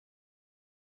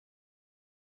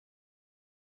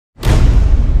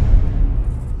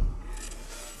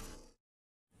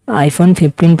iPhone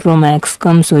 15 Pro Max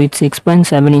comes with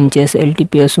 6.7 inches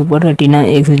LTPS Super Retina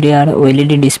XDR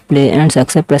OLED display and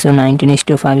success ratio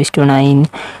 19:5:9.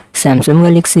 Samsung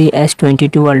Galaxy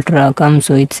S22 Ultra comes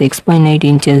with 6.8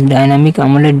 inches dynamic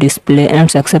AMOLED display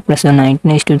and success ratio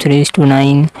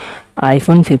 19:3:9.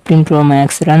 iPhone 15 Pro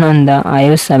Max run on the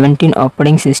iOS 17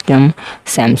 operating system.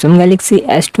 Samsung Galaxy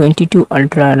S22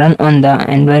 Ultra run on the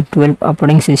Android 12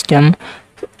 operating system.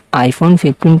 iPhone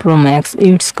 15 Pro Max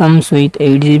it comes with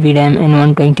 8GB RAM and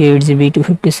 128GB,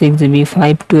 256GB,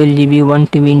 512GB,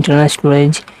 1TB internal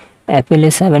storage, Apple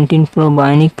A17 Pro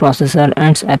Bionic processor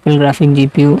and Apple graphic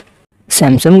GPU.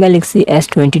 Samsung Galaxy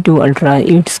S22 Ultra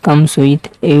it comes with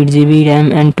 8GB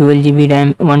RAM and 12GB RAM,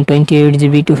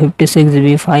 128GB,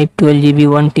 256GB, 512GB,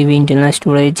 1TB internal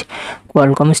storage,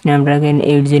 Qualcomm Snapdragon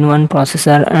 8 Gen 1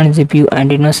 processor and GPU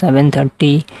Adreno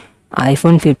 730.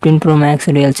 iPhone 15 Pro Max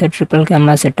real set triple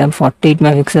camera setup 48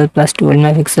 MP plus 12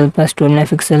 MP plus 12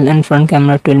 MP and front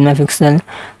camera 12 MP.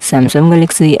 Samsung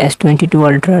Galaxy S22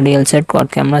 Ultra real set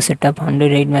quad camera setup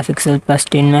 108 MP plus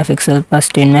 10 MP plus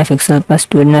 10 MP plus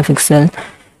 12 MP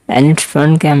and its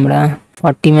front camera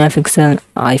 40 MP.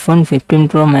 iPhone 15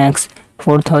 Pro Max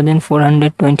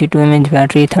 4422 mAh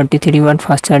battery, 33 watt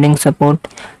fast charging support.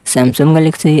 Samsung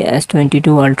Galaxy S22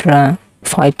 Ultra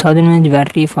 5000 mAh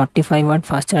battery, 45 watt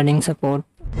fast charging support.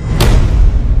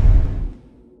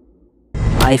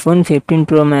 iPhone 15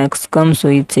 Pro Max comes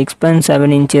with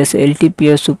 6.7 inches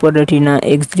LTPS Super Retina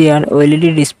XDR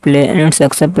OLED display and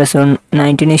success ratio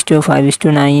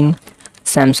 19:5:9.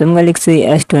 Samsung Galaxy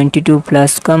S22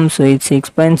 Plus comes with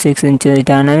 6.6 inches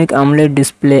dynamic AMOLED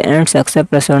display and success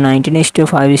ratio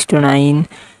 19:5:9.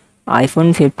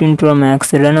 iPhone 15 Pro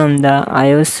Max run on the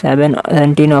iOS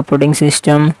 17 operating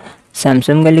system.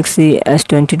 Samsung Galaxy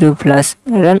S22 Plus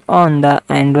run on the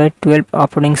Android 12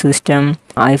 operating system.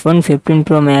 iPhone 15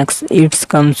 Pro Max it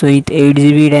comes with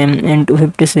 8GB RAM and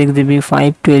 256GB,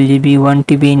 512GB,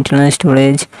 1TB internal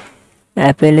storage,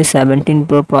 Apple A17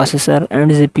 Pro processor and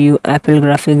GPU, Apple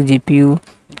graphic GPU.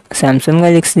 Samsung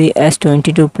Galaxy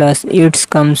S22 Plus it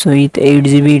comes with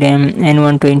 8GB RAM and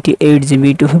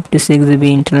 128GB, 256GB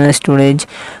internal storage,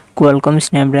 Qualcomm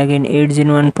Snapdragon 8 Gen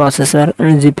 1 processor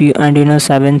and GPU Adreno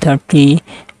 730.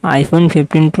 iPhone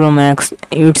 15 Pro Max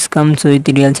it comes with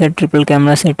real set triple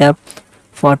camera setup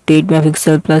 48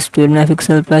 MP plus 12 MP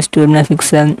plus 12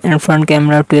 MP and front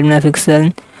camera 12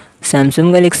 MP.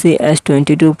 Samsung Galaxy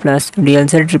S22 Plus real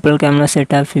set triple camera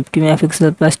setup 50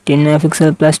 MP plus 10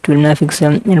 MP plus 12 MP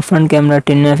and front camera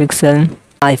 10 MP.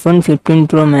 iPhone 15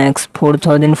 Pro Max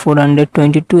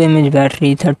 4422 mAh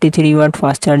battery, 33 watt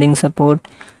fast charging support.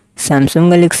 Samsung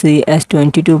Galaxy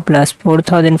S22 Plus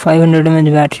 4500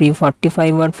 mAh battery,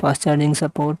 45 watt fast charging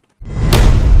support.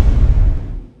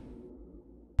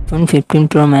 iPhone 15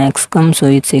 Pro Max comes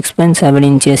with 6.7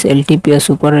 inches LTPS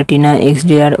Super Retina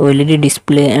XDR OLED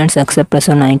display and success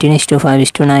ratio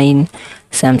 19:5:9.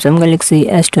 Samsung Galaxy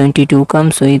S22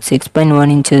 comes with 6.1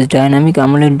 inches dynamic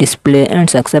AMOLED display and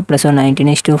success ratio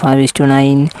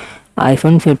 19:5:9.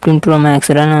 iPhone 15 Pro Max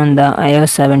run on the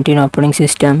iOS 17 operating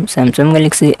system. Samsung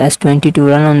Galaxy S22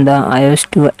 run on the iOS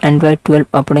Android 12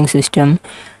 operating system.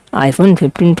 iPhone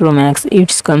 15 Pro Max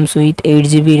it comes with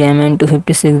 8GB RAM and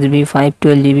 256GB,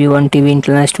 512GB, 1TB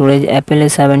internal storage, Apple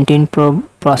A17 Pro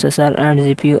processor and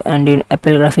GPU and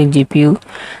Apple graphic GPU.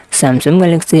 Samsung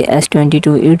Galaxy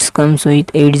S22 it comes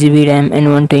with 8GB RAM and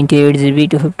 128GB,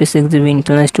 256GB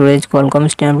internal storage,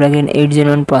 Qualcomm Snapdragon 8 Gen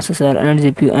 1 processor and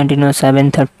GPU Adreno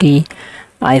 730.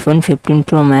 iPhone 15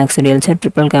 Pro Max real set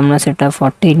triple camera setup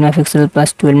 48 MP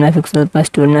plus 12 MP plus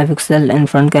 12 MP and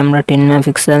front camera 10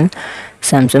 MP.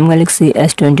 Samsung Galaxy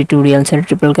S22 real set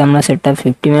triple camera setup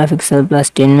 50 MP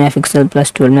plus 10 MP plus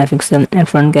 12 MP and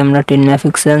front camera 10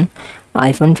 MP.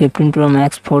 iPhone 15 Pro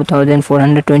Max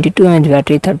 4422 mAh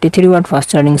battery, 33 watt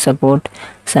fast charging support.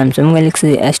 Samsung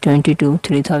Galaxy S22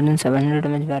 3700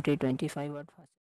 mAh battery, 25 watt